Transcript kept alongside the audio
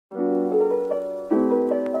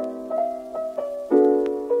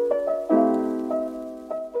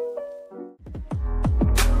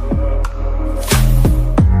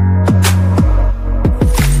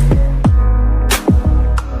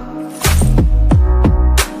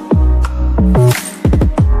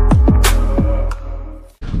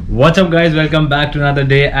What's up guys, welcome back to another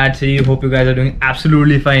day at sea. Hope you guys are doing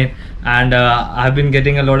absolutely fine, and I've been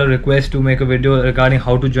getting a lot of requests to make a video regarding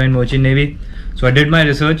how to join Merchant Navy. So I did my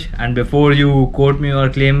research, and before you quote me or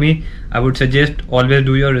claim me, I would suggest always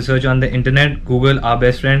do your research on the internet. Google, our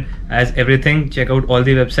best friend, has everything. Check out all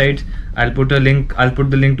the websites. I'll put the link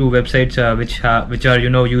to websites which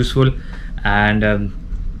are useful. And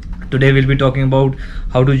today we'll be talking about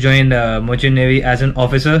how to join Merchant Navy as an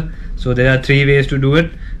officer. So there are three ways to do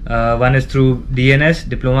it. One is through DNS,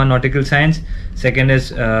 Diploma in Nautical Science. Second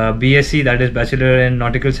is BSc, that is Bachelor in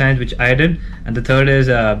Nautical Science, which I did. And the third is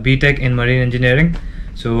Btech in Marine Engineering.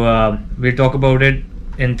 So we'll talk about it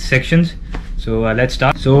in sections. So let's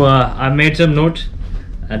start. So I made some notes.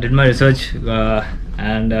 I did my research,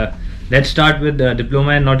 and let's start with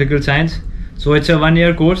Diploma in Nautical Science. So it's a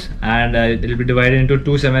 1-year course, and it will be divided into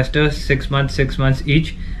 2 semesters, 6 months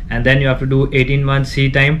each, and then you have to do 18 months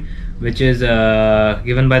sea time, which is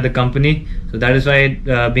given by the company. So that is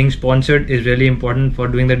why being sponsored is really important for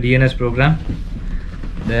doing the DNS program.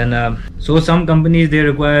 Then so some companies, they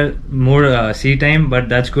require more sea time, but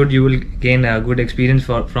that's good. You will gain a good experience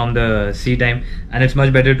from the sea time, and it's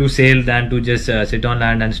much better to sail than to just sit on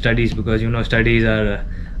land and studies, because studies are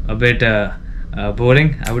a bit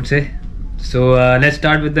boring, I would say. So let's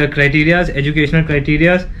start with the criterias, educational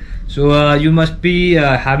criterias. So you must be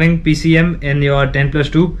having PCM in your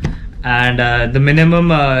 10+2, and the minimum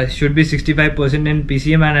should be 65% in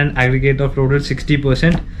PCM and an aggregate of total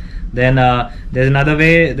 60%. Then there's another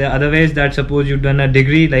way. The other way is that suppose you've done a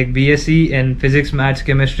degree like BSc in physics, maths,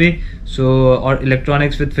 chemistry, or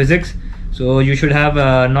electronics with physics. So you should have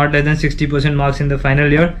not less than 60% marks in the final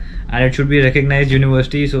year, and it should be recognized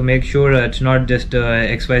university. So make sure it's not just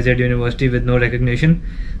XYZ university with no recognition.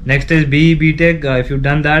 Next is Btech. If you've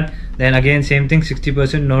done that, then again same thing,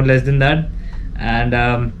 60%, no less than that.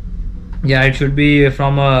 And yeah, it should be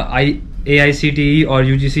from a AICTE or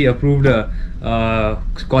UGC approved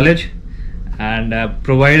college, and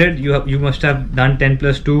provided you must have done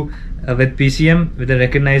 10+2 with PCM with a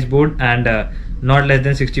recognized board, and not less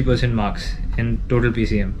than 60% marks in total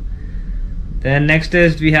PCM. Then next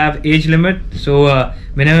is we have age limit. So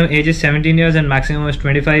minimum age is 17 years and maximum is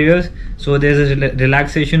 25 years. So there's a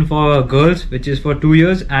relaxation for girls, which is for 2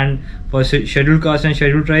 years, and for scheduled caste and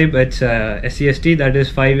scheduled tribe, it's SC/ST, that is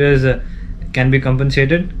 5 years can be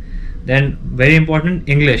compensated. Then very important,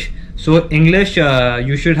 English. So English,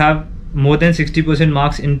 you should have more than 60%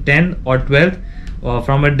 marks in 10 or 12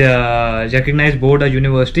 from a recognized board or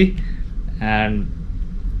university. And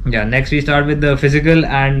yeah, next we start with the physical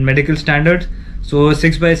and medical standards. So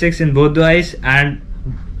 6x6 in both the eyes, and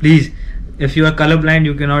please, if you are colorblind,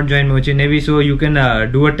 you cannot join Merchant Navy. So you can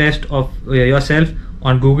do a test of yourself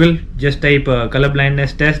on Google. Just type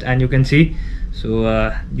colorblindness test and you can see.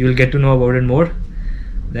 So you will get to know about it more.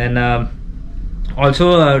 Then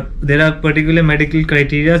also there are particular medical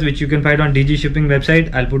criteria which you can find on DG Shipping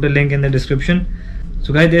website. I'll put a link in the description.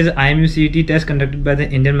 So guys, there is IMU CET test conducted by the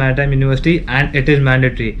Indian Maritime University, and it is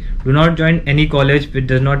mandatory. Do not join any college which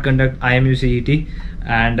does not conduct IMU CET,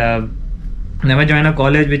 and never join a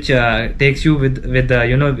college which takes you with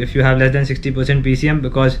if you have less than 60% PCM,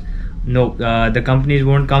 because the companies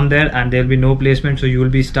won't come there and there will be no placement. So you will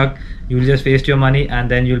be stuck. You will just waste your money, and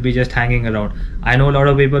then you'll be just hanging around. I know a lot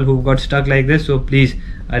of people who got stuck like this. So please,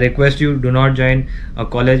 I request you, do not join a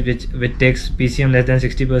college which takes PCM less than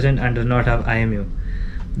 60% and does not have IMU.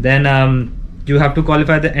 Then you have to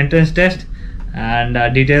qualify the entrance test, and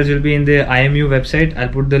details will be in the IMU website. I'll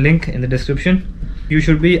put the link in the description. You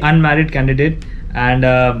should be unmarried candidate, and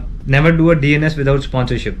never do a DNS without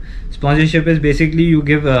sponsorship. Sponsorship is basically you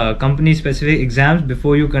give company specific exams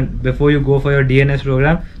before you go for your DNS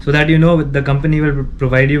program, so that the company will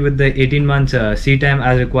provide you with the 18 months sea time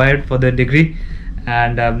as required for the degree.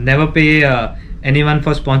 And never pay anyone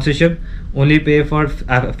for sponsorship. Only pay for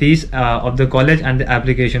fees of the college and the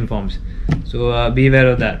application forms. So be aware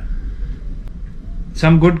of that.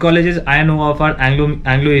 Some good colleges I know of are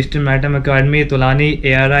Anglo-Eastern Maritime Academy, Tolani,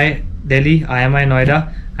 ARI, Delhi, IMI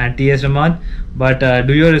Noida, and TS Raman. But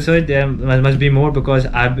do your research. There must be more, because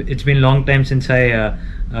it's been a long time since I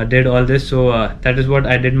did all this. So that is what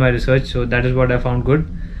I did my research. So that is what I found good.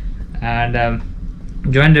 And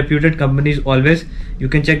join reputed companies always. You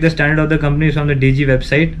can check the standard of the companies from the DG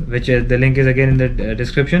website, which the link is again in the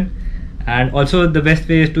description. And also the best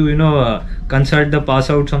way is to consult the pass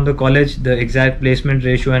outs from the college, the exact placement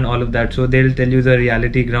ratio and all of that. So they'll tell you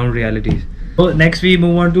the ground realities. So next we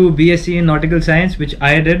move on to BSc in Nautical Science, which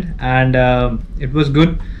I did, and it was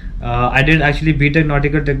good. I did actually Btech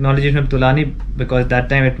Nautical Technology from Tulani, because that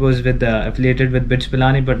time it was with affiliated with BITS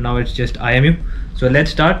Pilani, but now it's just IMU. So let's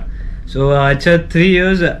start. So it's a 3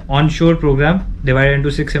 years onshore program divided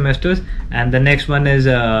into 6 semesters, and the next one is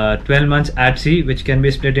 12 months at sea, which can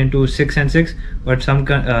be split into 6 and 6. But some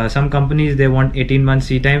companies, they want 18 months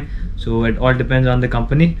sea time, so it all depends on the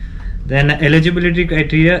company. Then eligibility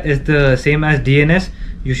criteria is the same as DNS.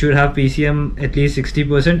 You should have PCM at least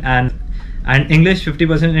 60% and English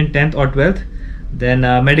 50% in 10th or 12th. Then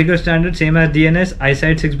medical standard same as DNS,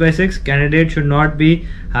 Eyesight 6/6. Candidate should not be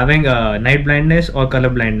having night blindness or color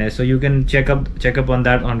blindness. So you can check up on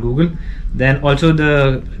that on Google. Then also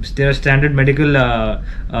there are standard medical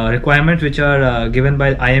requirements which are given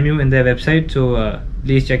by IMU in their website. So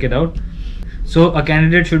please check it out. So a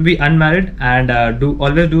candidate should be unmarried and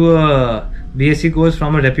always do a BSc course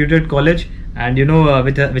from a reputed college, and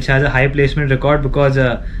which has a high placement record, because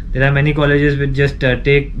there are many colleges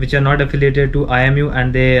which are not affiliated to IMU,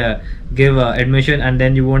 and they give admission, and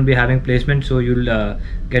then you won't be having placement, so you'll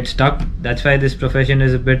get stuck. That's why this profession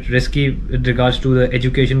is a bit risky with regards to the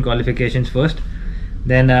education qualifications first.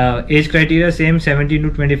 Then age criteria same, 17 to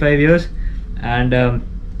 25 years, and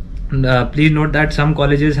please note that some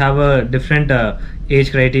colleges have a different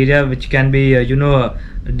age criteria which can be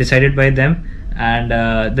decided by them, and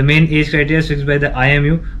the main age criteria is fixed by the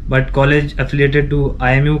IMU, but college affiliated to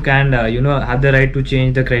IMU can have the right to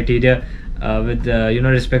change the criteria with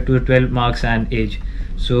respect to the 12 marks and age.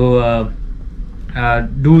 So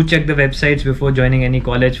do check the websites before joining any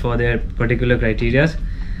college for their particular criteria.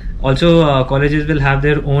 Also, colleges will have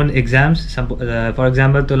their own exams. For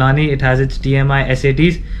example, Tolani, it has its TMI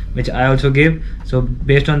SATs, which I also gave. So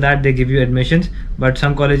based on that, they give you admissions. But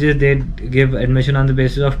some colleges, they give admission on the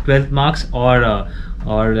basis of 12th marks or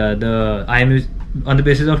the IMU on the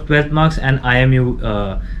basis of 12th marks and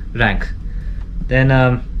IMU rank.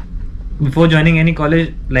 Then before joining any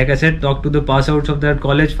college, like I said, talk to the pass outs of that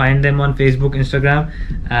college, find them on Facebook, Instagram,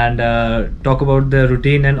 and talk about the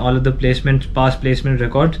routine and all of the past placement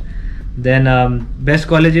records. Then best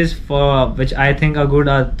colleges for which I think are good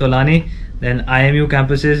are Tolani, then IMU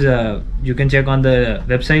campuses, you can check on the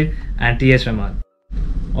website, and TS Raman.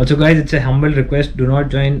 Also guys, it's a humble request, do not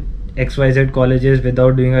join XYZ colleges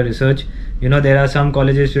without doing a research. There are some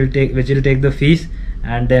colleges which will take the fees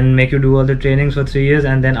and then make you do all the trainings for 3 years,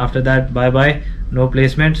 and then after that, bye bye, no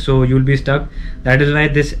placement, so you'll be stuck. That is why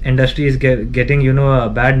this industry is getting a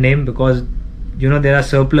bad name, because there are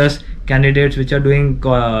surplus candidates which are doing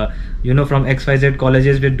from XYZ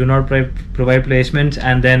colleges which do not provide placements,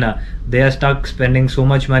 and then they are stuck spending so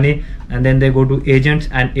much money, and then they go to agents,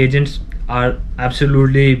 and agents are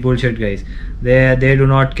absolutely bullshit guys. They do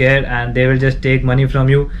not care, and they will just take money from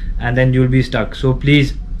you, and then you'll be stuck. So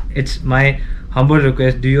please, it's my humble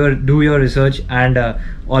request, do your research, and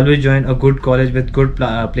always join a good college with good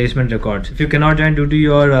placement records. If you cannot join due to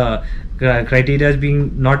your criteria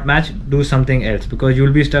being not matched, do something else, because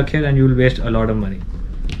you'll be stuck here and you'll waste a lot of money.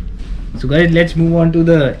 So guys, let's move on to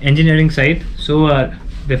the engineering side. So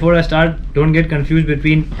before I start, don't get confused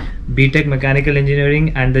between Btech Mechanical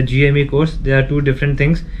Engineering and the GME course. There are two different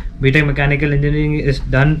things. Btech Mechanical Engineering is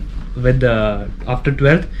done with after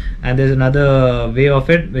 12th, and there's another way of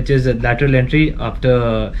it, which is a lateral entry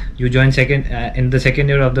after you join in the second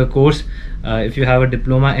year of the course, if you have a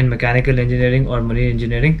diploma in mechanical engineering or marine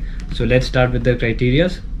engineering. So let's start with the criteria.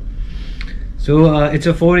 So it's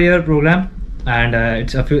a 4-year program, and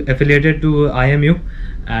it's affiliated to IMU,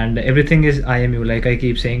 and everything is IMU, like I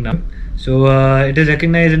keep saying now. So it is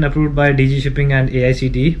recognized and approved by DG Shipping and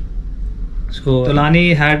AICTE. So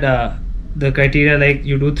Tolani had the criteria like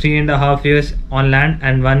you do 3.5 years on land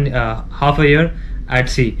and half a year at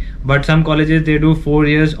sea. But some colleges, they do 4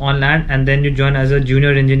 years on land, and then you join as a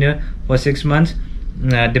junior engineer for 6 months,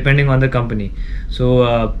 depending on the company.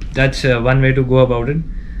 So that's one way to go about it.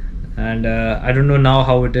 And I don't know now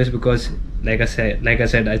how it is, because like I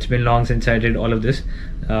said, it's been long since I did all of this.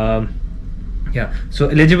 Yeah, so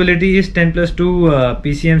eligibility is 10+2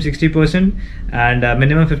 PCM 60% and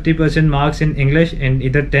minimum 50% marks in English in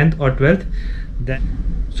either 10th or 12th.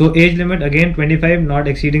 So age limit again 25, not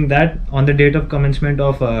exceeding that on the date of commencement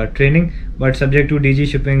of training, but subject to DG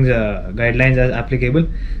Shipping's guidelines as applicable.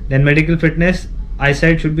 Then medical fitness,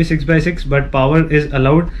 eyesight should be 6/6, but power is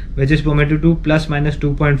allowed, which is permitted to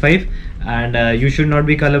 ±2.5, and you should not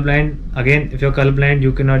be colorblind. Again, if you're colorblind,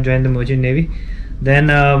 you cannot join the Merchant Navy.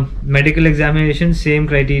 Then medical examination, same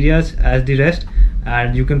criteria as the rest,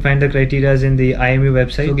 and you can find the criteria in the IMU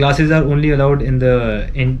website. So glasses are only allowed in the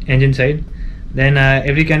engine side. Then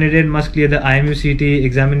every candidate must clear the IMU CET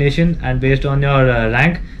examination, and based on your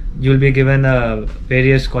rank, you'll be given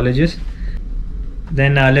various colleges.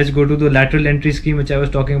 Then let's go to the lateral entry scheme, which I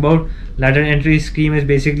was talking about. Lateral entry scheme is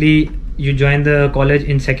basically you join the college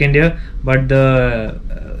in second year, but the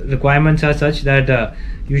requirements are such that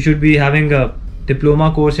you should be having a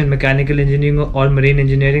diploma course in mechanical engineering or marine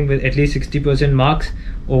engineering with at least 60% marks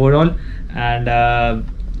overall, and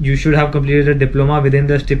you should have completed a diploma within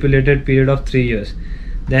the stipulated period of 3 years.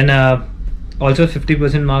 Then also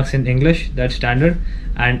 50% marks in English, that's standard,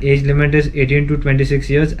 and age limit is 18 to 26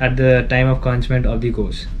 years at the time of commencement of the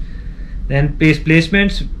course. Then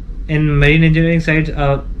placements in marine engineering sites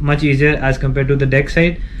are much easier as compared to the deck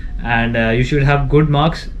side, and you should have good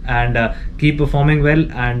marks and keep performing well,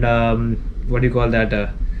 and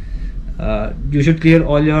you should clear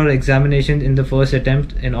all your examinations in the first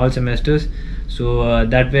attempt in all semesters, so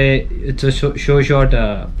that way it's a short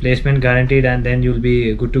placement guaranteed, and then you'll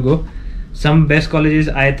be good to go. Some best colleges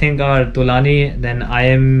I think are Tolani, then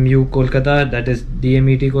IMU Kolkata, that is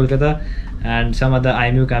DMET Kolkata, and some other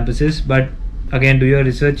IMU campuses. But again, do your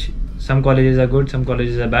research. Some colleges are good, some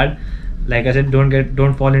colleges are bad. Like I said,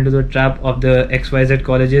 don't fall into the trap of the XYZ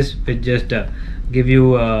colleges which just give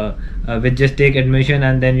you which just take admission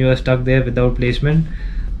and then you are stuck there without placement.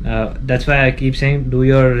 That's why I keep saying do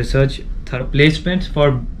your research. Placements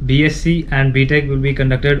for BSc and Btech will be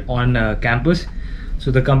conducted on campus, so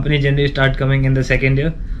the company generally start coming in the second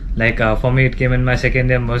year. Like for me, it came in my second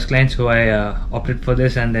year Maersk line, so I opted for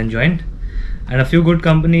this and then joined. And a few good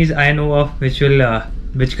companies I know of which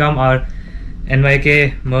come are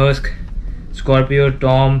NYK, Maersk, Scorpio,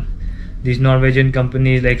 Tom, these Norwegian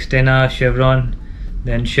companies like Stena, Chevron,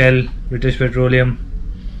 then Shell, British Petroleum,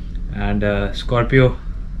 and Scorpio.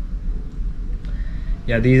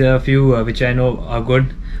 Yeah, these are a few which I know are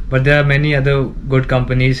good, but there are many other good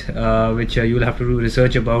companies which you'll have to do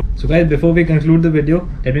research about. So guys, before we conclude the video,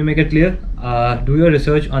 let me make it clear. Do your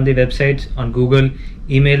research on the websites, on Google,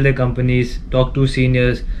 email the companies, talk to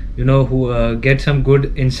seniors, who get some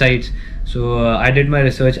good insights. So I did my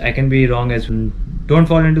research, I can be wrong as well. Don't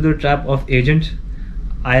fall into the trap of agents.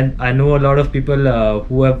 I know a lot of people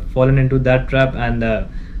who have fallen into that trap, and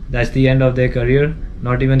that's the end of their career,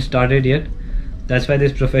 not even started yet. That's why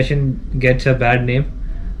this profession gets a bad name.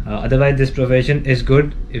 Otherwise, this profession is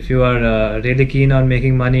good if you are really keen on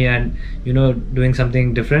making money and doing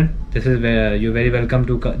something different. This is where you're very welcome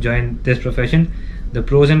to join this profession. The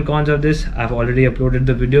pros and cons of this, I've already uploaded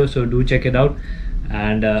the video, so do check it out.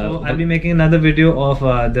 And so I'll be making another video of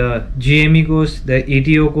the GME course, the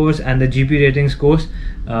ETO course, and the GP ratings course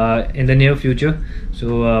in the near future.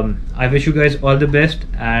 So I wish you guys all the best,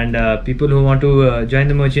 and people who want to join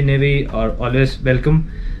the Merchant Navy are always welcome,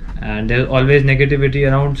 and there's always negativity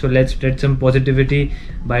around, so let's spread some positivity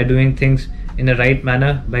by doing things in a right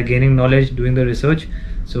manner, by gaining knowledge, doing the research.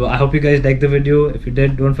 So I hope you guys liked the video. If you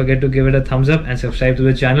did, don't forget to give it a thumbs up and subscribe to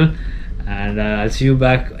the channel, and I'll see you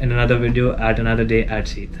back in another video at another day at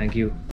sea. Thank you.